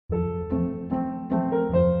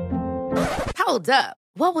Hold up.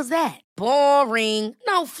 What was that? Boring.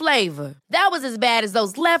 No flavor. That was as bad as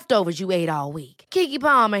those leftovers you ate all week. Keke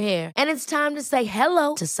Palmer here, and it's time to say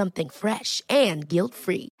hello to something fresh and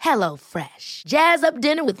guilt-free. Hello Fresh. Jazz up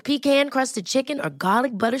dinner with pecan-crusted chicken or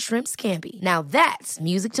garlic butter shrimp scampi. Now that's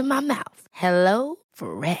music to my mouth. Hello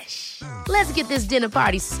Fresh. Let's get this dinner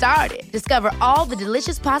party started. Discover all the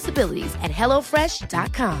delicious possibilities at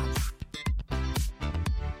hellofresh.com.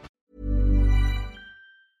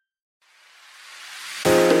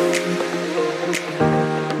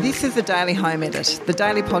 This is the Daily Home Edit, the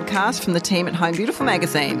daily podcast from the team at Home Beautiful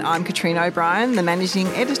magazine. I'm Katrina O'Brien, the managing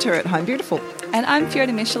editor at Home Beautiful. And I'm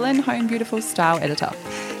Fiona Michelin, Home Beautiful style editor.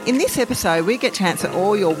 In this episode, we get to answer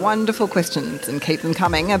all your wonderful questions and keep them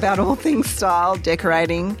coming about all things style,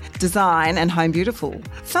 decorating, design and Home Beautiful.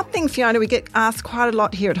 Something, Fiona, we get asked quite a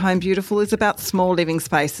lot here at Home Beautiful is about small living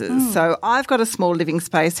spaces. So I've got a small living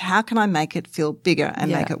space. How can I make it feel bigger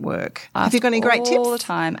and make it work? Have you got any great tips? All the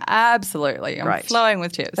time. Absolutely. I'm flowing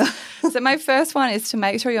with tips. So my first one is to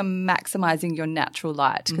make sure you're maximising your natural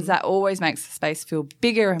light because that always makes the space feel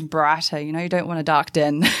bigger and brighter. You know, you don't want a dark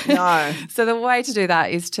den. No. So the way to do that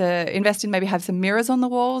is to invest in maybe have some mirrors on the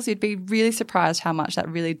walls. You'd be really surprised how much that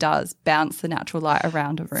really does bounce the natural light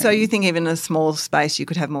around a room. So you think even in a small space you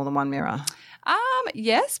could have more than one mirror?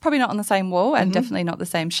 Yes, probably not on the same wall and definitely not the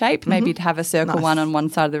same shape. Maybe to have a circle one on one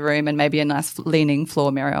side of the room and maybe a nice leaning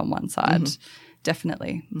floor mirror on one side.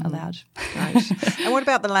 Definitely allowed. Right. And what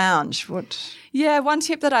about the lounge? Yeah, one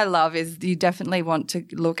tip that I love is you definitely want to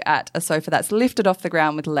look at a sofa that's lifted off the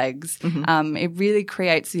ground with legs. It really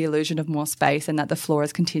creates the illusion of more space and that the floor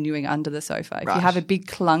is continuing under the sofa. If you have a big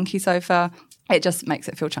clunky sofa, it just makes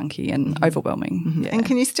it feel chunky and overwhelming. Yeah. And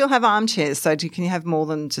can you still have armchairs? So can you have more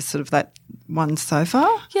than just sort of that one sofa?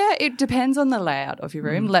 Yeah, it depends on the layout of your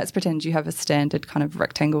room. Let's pretend you have a standard kind of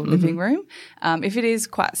rectangle living room. If it is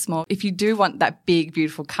quite small, if you do want that big,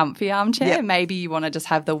 beautiful, comfy armchair, maybe you want to just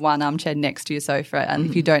have the one armchair next to your sofa. And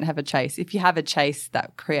if you don't have a chase, if you have a chase,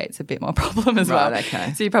 that creates a bit more problem as well.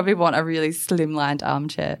 Okay. So you probably want a really slimlined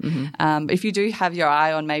armchair. If you do have your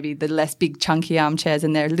eye on maybe the less big, chunky armchairs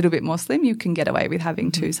and they're a little bit more slim, you can get away with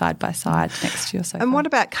having two side by side next to your sofa. And what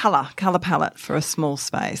about colour palette for a small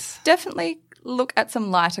space? Definitely look at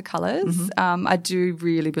some lighter colours. I do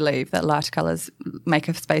really believe that lighter colours make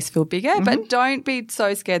a space feel bigger, but don't be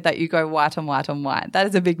so scared that you go white on white on white. That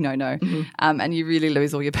is a big no-no, and you really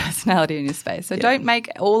lose all your personality in your space. So don't make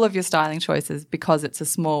all of your styling choices because it's a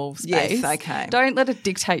small space. Yes, okay. Don't let it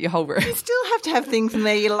dictate your whole room. You still have to have things in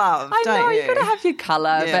there you love, don't you? You've got to have your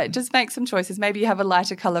colour, but just make some choices. Maybe you have a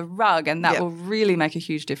lighter colour rug and that will really make a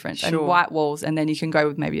huge difference, and white walls, and then you can go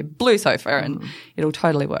with maybe a blue sofa and it'll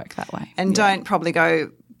totally work that way. And don't probably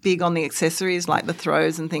go big on the accessories like the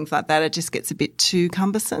throws and things like that. It just gets a bit too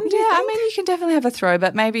cumbersome. Yeah, I mean, you can definitely have a throw,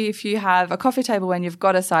 but maybe if you have a coffee table and you've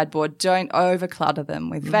got a sideboard, don't overclutter them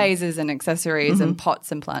with vases and accessories and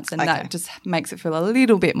pots and plants, and that just makes it feel a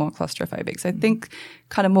little bit more claustrophobic. So think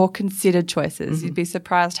kind of more considered choices. You'd be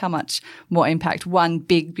surprised how much more impact one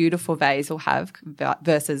big, beautiful vase will have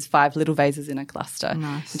versus 5 little vases in a cluster.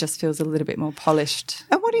 Nice. It just feels a little bit more polished.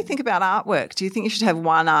 And what do you think about artwork? Do you think you should have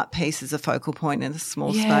one art piece as a focal point in a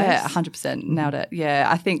small space? Yeah, 100%. Nailed it. Yeah,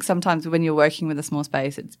 I think sometimes when you're working with a small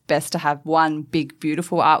space, it's best to have one big,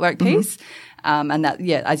 beautiful artwork piece. And that,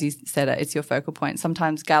 as you said, it's your focal point.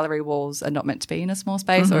 Sometimes gallery walls are not meant to be in a small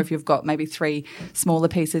space, or if you've got maybe 3 smaller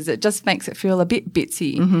pieces, it just makes it feel a bit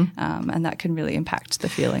bitsy, and that can really impact the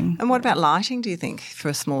feeling. And what about lighting, do you think, for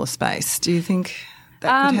a smaller space? Do you think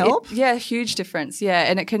that could help? Huge difference. Yeah,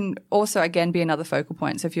 and it can also, again, be another focal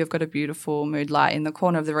point. So if you've got a beautiful mood light in the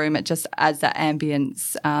corner of the room, it just adds that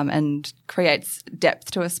ambience and creates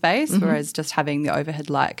depth to a space, whereas just having the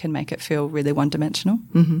overhead light can make it feel really one-dimensional.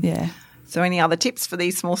 Yeah. So any other tips for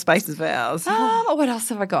these small spaces of ours? What else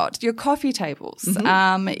have I got? Your coffee tables.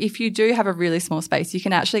 If you do have a really small space, you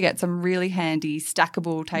can actually get some really handy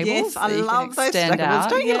stackable tables. Yes, I love those stackables.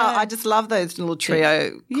 Don't you love? I just love those little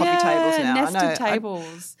trio coffee tables now. Nested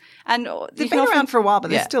tables. And they've been around for a while,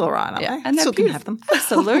 but they're still all right, aren't they? And still can have them.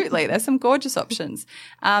 Absolutely. There's some gorgeous options.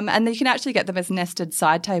 And you can actually get them as nested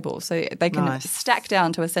side tables. So they can stack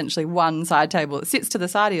down to essentially one side table that sits to the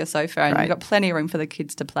side of your sofa, and you've got plenty of room for the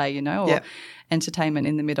kids to play, or entertainment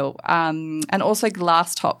in the middle. And also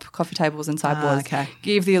glass top coffee tables and sideboards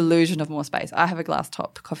give the illusion of more space. I have a glass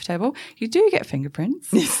top coffee table. You do get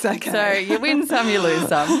fingerprints. Yes, okay. So you win some, you lose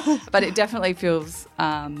some. But it definitely feels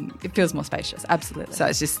it feels more spacious. Absolutely. So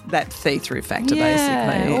it's just that see-through factor, yeah,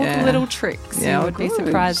 basically. All the little tricks. Yeah, you would be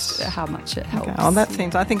surprised at how much it helps. Okay. Oh, that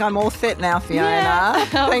seems, I think I'm all set now, Fiona. Yeah.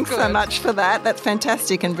 Thanks Good. so much for that. That's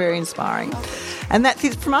fantastic and very inspiring. And that's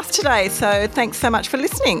it from us today. So thanks so much for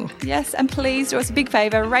listening. Yes, and please do us a big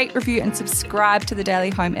favour, rate, review and subscribe to the Daily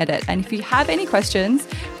Home Edit. And if you have any questions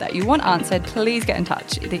that you want answered, please get in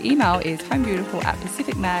touch. The email is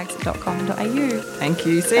homebeautiful@pacificmags.com.au. Thank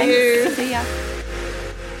you. See you. See ya.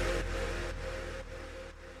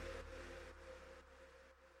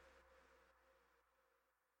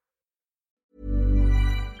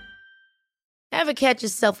 Ever catch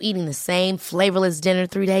yourself eating the same flavorless dinner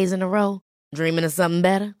 3 days in a row? Dreaming of something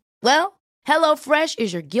better? Well, HelloFresh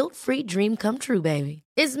is your guilt-free dream come true, baby.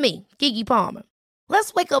 It's me, Keke Palmer.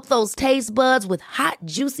 Let's wake up those taste buds with hot,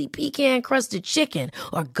 juicy pecan-crusted chicken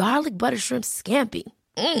or garlic butter shrimp scampi.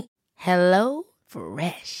 Hello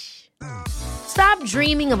Fresh. Stop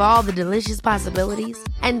dreaming of all the delicious possibilities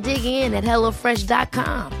and dig in at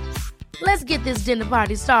HelloFresh.com. Let's get this dinner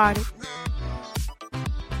party started.